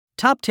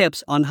Top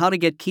tips on how to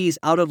get keys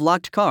out of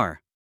locked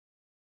car.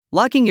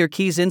 Locking your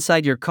keys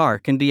inside your car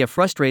can be a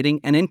frustrating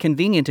and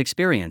inconvenient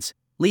experience,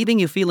 leaving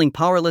you feeling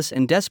powerless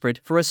and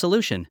desperate for a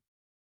solution.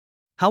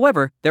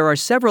 However, there are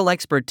several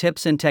expert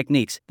tips and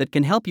techniques that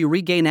can help you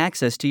regain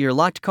access to your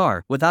locked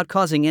car without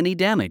causing any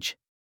damage.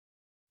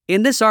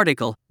 In this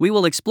article, we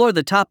will explore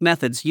the top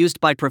methods used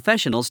by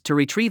professionals to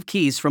retrieve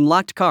keys from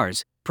locked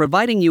cars,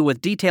 providing you with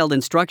detailed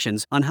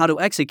instructions on how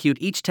to execute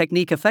each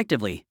technique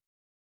effectively.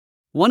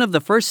 One of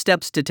the first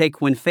steps to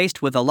take when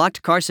faced with a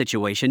locked car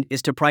situation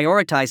is to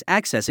prioritize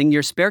accessing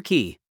your spare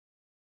key.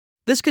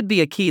 This could be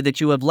a key that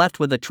you have left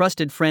with a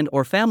trusted friend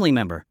or family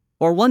member,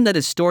 or one that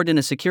is stored in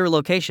a secure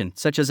location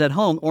such as at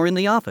home or in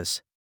the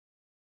office.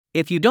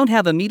 If you don't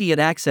have immediate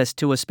access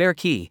to a spare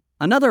key,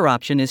 another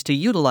option is to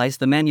utilize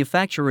the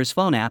manufacturer's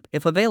phone app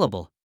if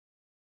available.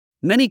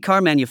 Many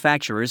car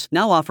manufacturers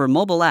now offer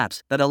mobile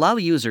apps that allow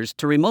users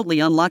to remotely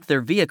unlock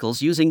their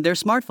vehicles using their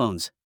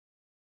smartphones.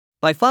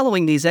 By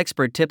following these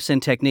expert tips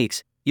and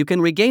techniques, you can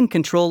regain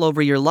control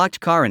over your locked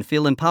car and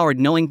feel empowered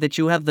knowing that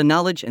you have the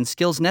knowledge and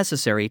skills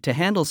necessary to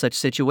handle such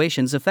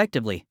situations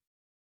effectively.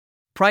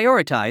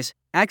 Prioritize,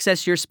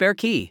 access your spare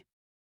key.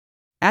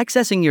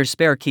 Accessing your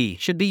spare key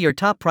should be your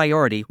top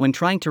priority when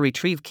trying to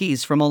retrieve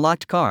keys from a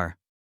locked car.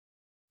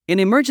 In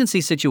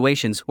emergency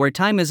situations where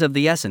time is of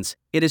the essence,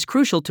 it is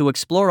crucial to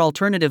explore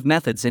alternative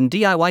methods and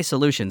DIY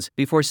solutions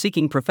before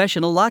seeking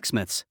professional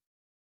locksmiths.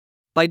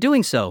 By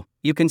doing so,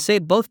 you can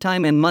save both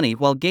time and money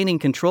while gaining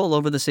control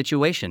over the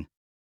situation.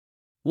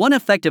 One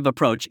effective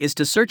approach is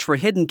to search for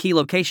hidden key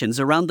locations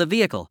around the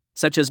vehicle,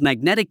 such as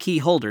magnetic key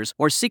holders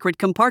or secret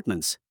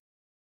compartments.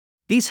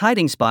 These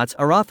hiding spots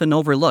are often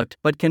overlooked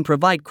but can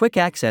provide quick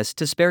access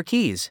to spare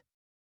keys.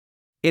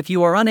 If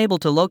you are unable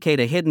to locate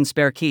a hidden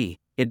spare key,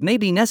 it may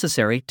be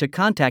necessary to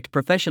contact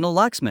professional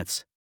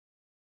locksmiths.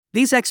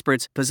 These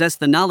experts possess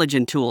the knowledge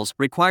and tools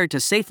required to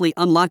safely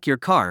unlock your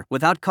car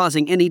without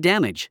causing any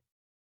damage.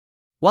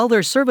 While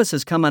their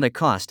services come at a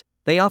cost,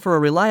 they offer a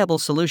reliable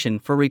solution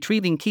for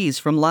retrieving keys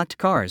from locked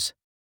cars.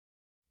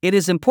 It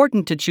is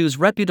important to choose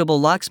reputable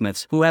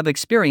locksmiths who have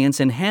experience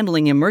in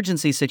handling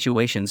emergency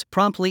situations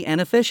promptly and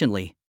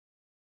efficiently.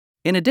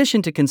 In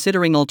addition to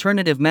considering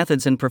alternative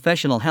methods and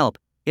professional help,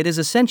 it is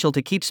essential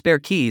to keep spare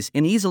keys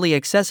in easily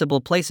accessible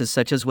places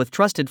such as with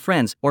trusted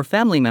friends or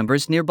family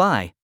members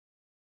nearby.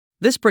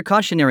 This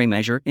precautionary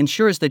measure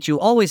ensures that you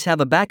always have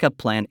a backup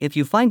plan if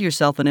you find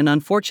yourself in an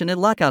unfortunate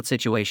lockout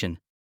situation.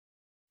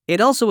 It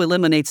also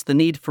eliminates the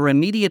need for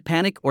immediate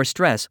panic or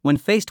stress when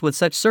faced with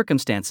such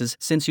circumstances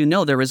since you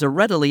know there is a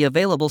readily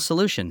available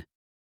solution.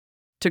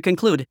 To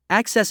conclude,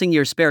 accessing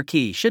your spare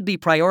key should be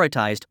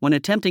prioritized when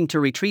attempting to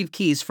retrieve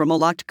keys from a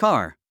locked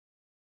car.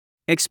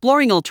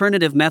 Exploring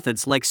alternative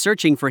methods like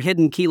searching for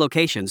hidden key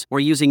locations or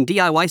using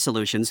DIY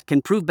solutions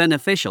can prove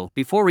beneficial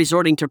before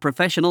resorting to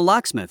professional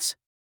locksmiths.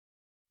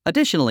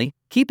 Additionally,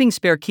 keeping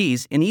spare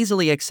keys in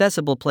easily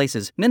accessible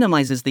places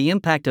minimizes the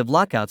impact of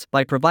lockouts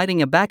by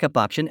providing a backup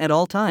option at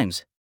all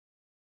times.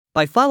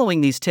 By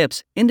following these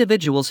tips,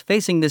 individuals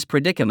facing this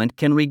predicament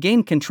can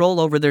regain control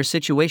over their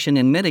situation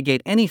and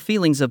mitigate any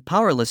feelings of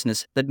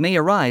powerlessness that may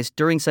arise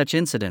during such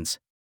incidents.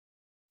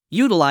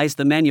 Utilize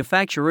the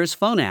manufacturer's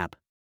phone app.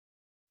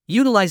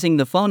 Utilizing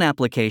the phone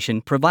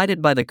application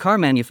provided by the car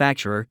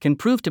manufacturer can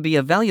prove to be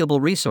a valuable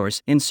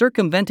resource in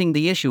circumventing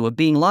the issue of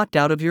being locked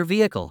out of your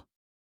vehicle.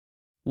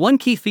 One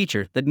key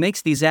feature that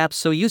makes these apps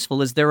so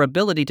useful is their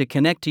ability to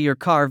connect to your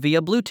car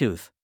via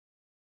Bluetooth.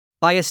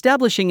 By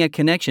establishing a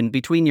connection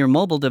between your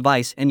mobile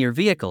device and your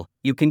vehicle,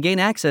 you can gain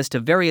access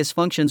to various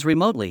functions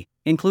remotely,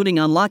 including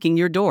unlocking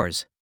your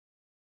doors.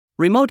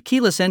 Remote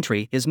keyless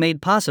entry is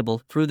made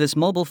possible through this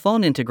mobile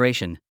phone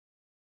integration.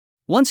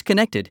 Once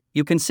connected,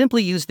 you can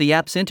simply use the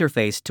app's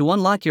interface to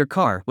unlock your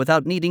car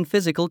without needing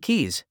physical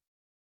keys.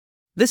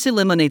 This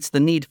eliminates the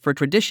need for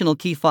traditional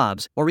key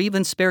fobs or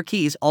even spare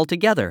keys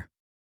altogether.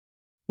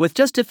 With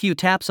just a few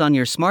taps on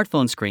your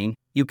smartphone screen,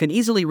 you can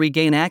easily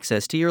regain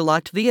access to your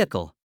locked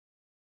vehicle.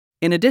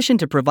 In addition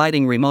to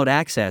providing remote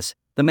access,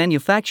 the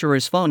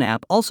manufacturer's phone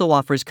app also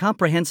offers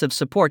comprehensive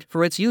support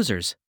for its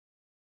users.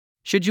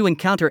 Should you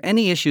encounter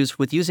any issues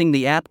with using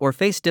the app or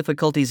face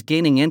difficulties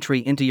gaining entry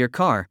into your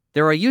car,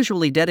 there are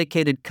usually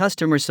dedicated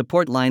customer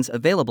support lines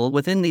available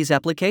within these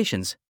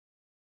applications.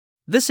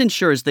 This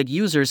ensures that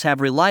users have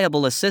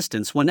reliable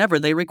assistance whenever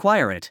they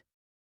require it.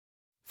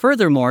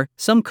 Furthermore,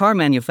 some car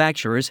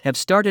manufacturers have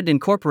started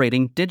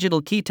incorporating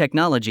digital key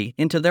technology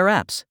into their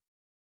apps.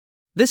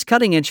 This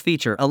cutting-edge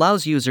feature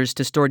allows users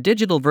to store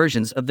digital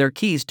versions of their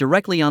keys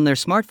directly on their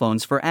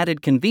smartphones for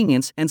added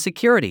convenience and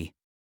security.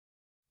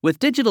 With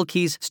digital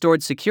keys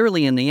stored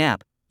securely in the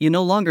app, you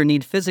no longer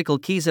need physical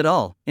keys at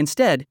all.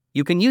 Instead,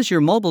 you can use your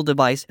mobile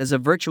device as a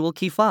virtual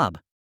key fob.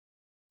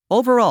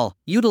 Overall,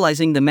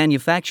 utilizing the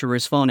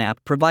manufacturer's phone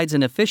app provides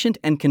an efficient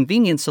and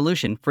convenient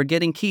solution for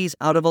getting keys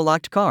out of a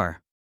locked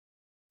car.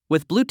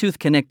 With Bluetooth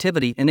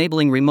connectivity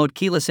enabling remote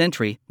keyless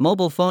entry,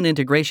 mobile phone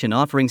integration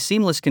offering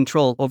seamless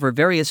control over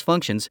various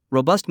functions,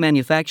 robust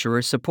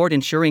manufacturer support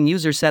ensuring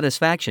user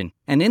satisfaction,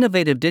 and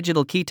innovative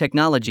digital key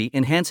technology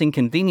enhancing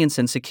convenience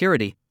and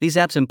security, these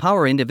apps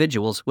empower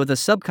individuals with a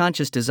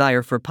subconscious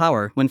desire for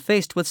power when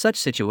faced with such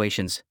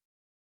situations.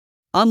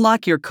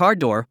 Unlock your car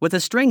door with a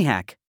string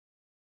hack.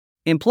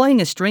 Employing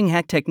a string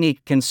hack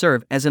technique can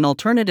serve as an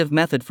alternative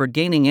method for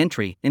gaining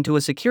entry into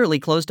a securely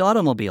closed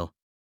automobile.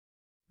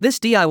 This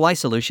DIY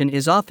solution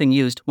is often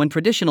used when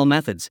traditional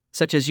methods,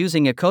 such as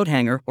using a coat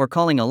hanger or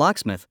calling a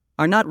locksmith,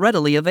 are not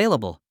readily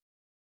available.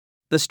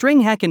 The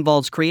string hack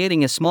involves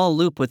creating a small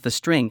loop with the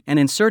string and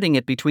inserting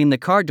it between the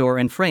car door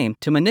and frame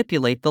to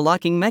manipulate the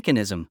locking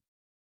mechanism.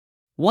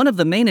 One of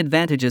the main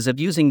advantages of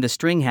using the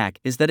string hack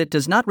is that it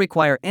does not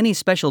require any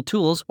special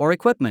tools or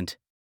equipment.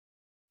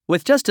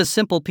 With just a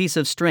simple piece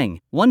of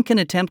string, one can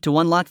attempt to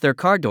unlock their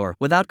car door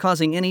without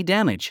causing any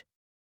damage.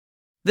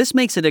 This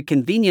makes it a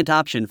convenient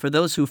option for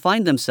those who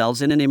find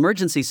themselves in an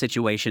emergency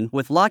situation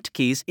with locked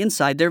keys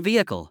inside their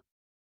vehicle.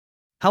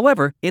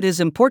 However, it is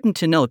important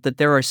to note that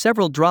there are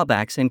several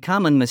drawbacks and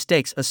common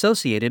mistakes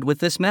associated with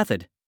this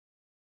method.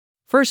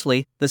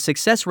 Firstly, the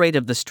success rate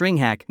of the string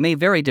hack may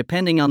vary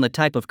depending on the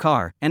type of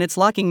car and its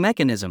locking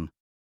mechanism.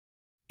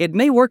 It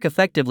may work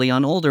effectively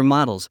on older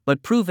models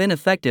but prove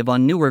ineffective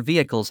on newer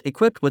vehicles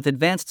equipped with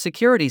advanced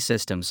security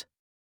systems.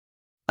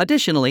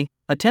 Additionally,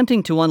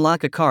 attempting to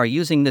unlock a car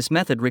using this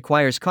method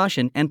requires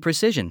caution and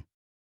precision.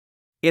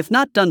 If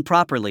not done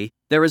properly,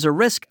 there is a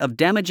risk of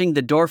damaging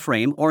the door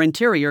frame or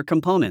interior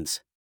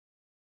components.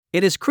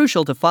 It is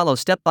crucial to follow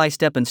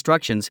step-by-step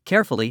instructions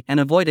carefully and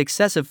avoid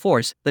excessive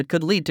force that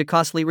could lead to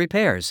costly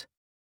repairs.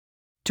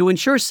 To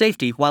ensure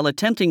safety while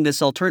attempting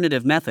this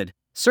alternative method,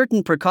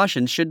 certain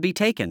precautions should be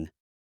taken.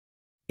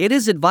 It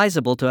is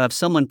advisable to have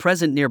someone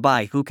present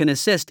nearby who can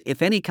assist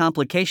if any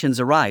complications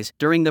arise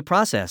during the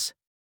process.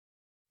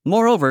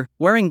 Moreover,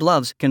 wearing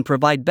gloves can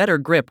provide better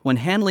grip when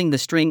handling the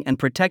string and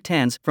protect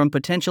hands from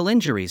potential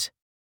injuries.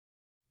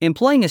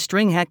 Employing a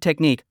string hack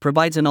technique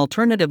provides an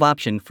alternative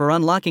option for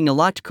unlocking a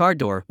locked car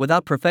door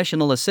without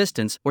professional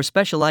assistance or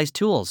specialized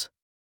tools.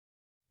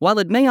 While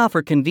it may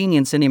offer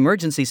convenience in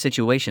emergency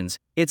situations,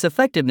 its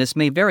effectiveness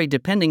may vary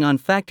depending on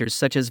factors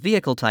such as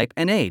vehicle type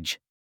and age.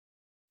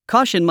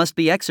 Caution must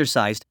be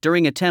exercised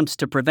during attempts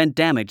to prevent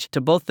damage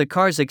to both the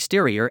car's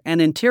exterior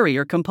and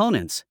interior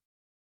components.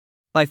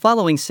 By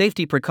following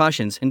safety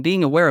precautions and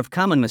being aware of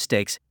common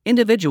mistakes,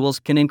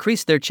 individuals can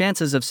increase their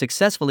chances of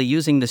successfully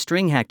using the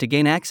string hack to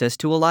gain access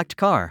to a locked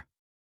car.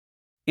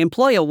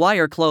 Employ a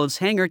wire clothes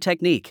hanger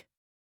technique.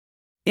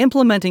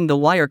 Implementing the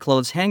wire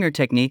clothes hanger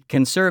technique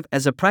can serve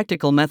as a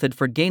practical method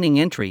for gaining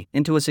entry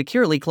into a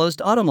securely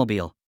closed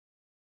automobile.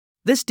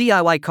 This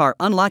DIY car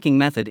unlocking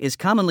method is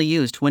commonly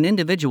used when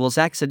individuals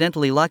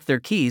accidentally lock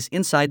their keys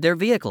inside their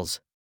vehicles.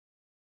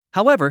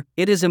 However,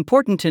 it is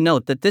important to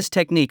note that this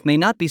technique may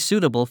not be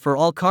suitable for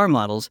all car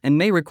models and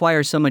may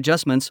require some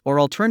adjustments or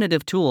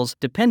alternative tools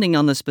depending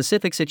on the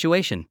specific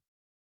situation.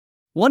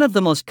 One of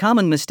the most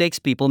common mistakes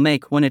people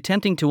make when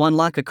attempting to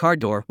unlock a car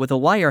door with a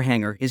wire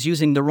hanger is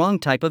using the wrong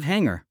type of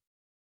hanger.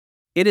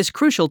 It is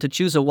crucial to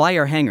choose a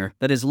wire hanger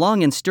that is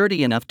long and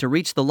sturdy enough to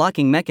reach the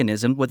locking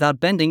mechanism without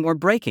bending or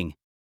breaking.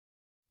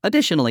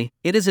 Additionally,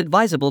 it is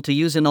advisable to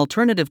use an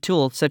alternative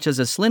tool such as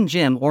a slim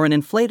jim or an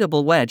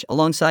inflatable wedge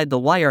alongside the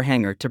wire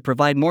hanger to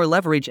provide more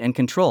leverage and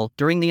control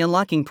during the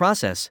unlocking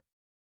process.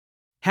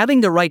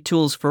 Having the right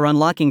tools for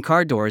unlocking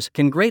car doors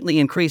can greatly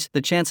increase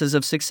the chances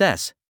of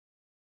success.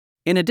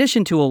 In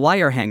addition to a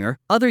wire hanger,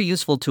 other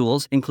useful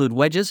tools include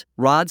wedges,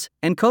 rods,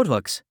 and coat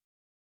hooks.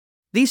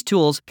 These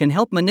tools can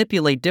help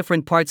manipulate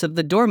different parts of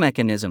the door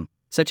mechanism,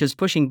 such as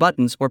pushing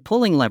buttons or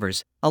pulling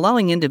levers,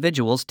 allowing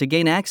individuals to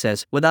gain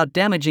access without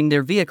damaging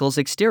their vehicle's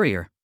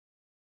exterior.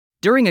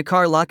 During a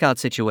car lockout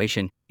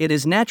situation, it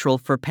is natural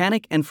for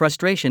panic and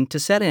frustration to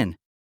set in.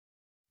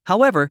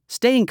 However,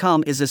 staying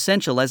calm is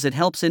essential as it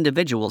helps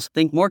individuals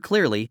think more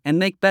clearly and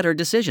make better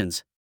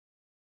decisions.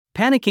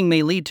 Panicking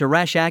may lead to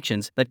rash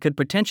actions that could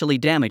potentially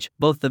damage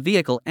both the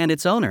vehicle and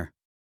its owner.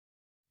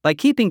 By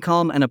keeping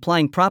calm and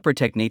applying proper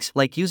techniques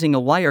like using a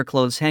wire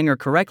clothes hanger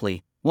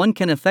correctly, one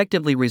can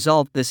effectively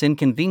resolve this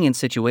inconvenient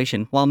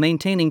situation while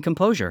maintaining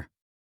composure.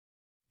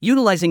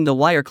 Utilizing the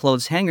wire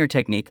clothes hanger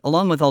technique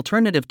along with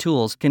alternative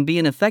tools can be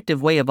an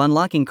effective way of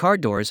unlocking car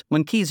doors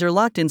when keys are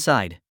locked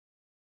inside.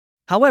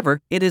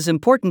 However, it is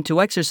important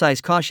to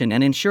exercise caution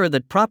and ensure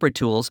that proper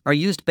tools are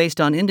used based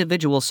on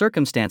individual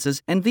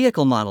circumstances and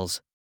vehicle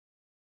models.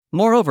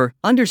 Moreover,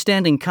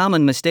 understanding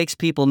common mistakes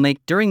people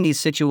make during these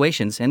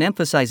situations and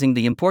emphasizing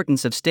the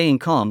importance of staying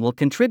calm will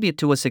contribute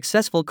to a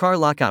successful car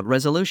lockout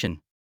resolution.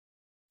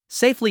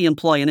 Safely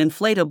employ an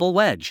inflatable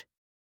wedge.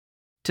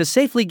 To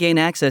safely gain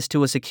access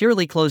to a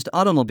securely closed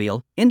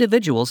automobile,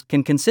 individuals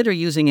can consider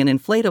using an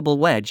inflatable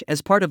wedge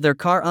as part of their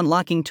car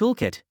unlocking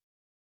toolkit.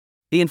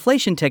 The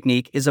inflation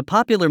technique is a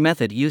popular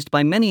method used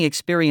by many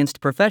experienced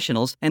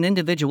professionals and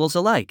individuals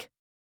alike.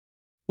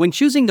 When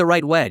choosing the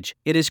right wedge,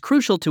 it is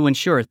crucial to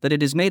ensure that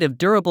it is made of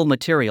durable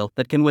material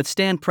that can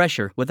withstand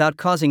pressure without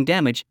causing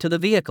damage to the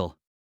vehicle.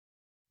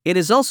 It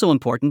is also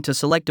important to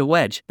select a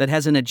wedge that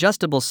has an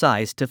adjustable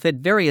size to fit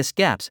various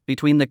gaps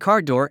between the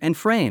car door and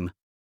frame.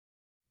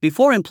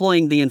 Before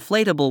employing the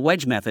inflatable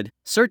wedge method,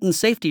 certain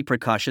safety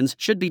precautions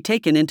should be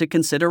taken into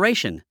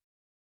consideration.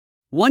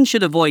 One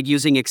should avoid using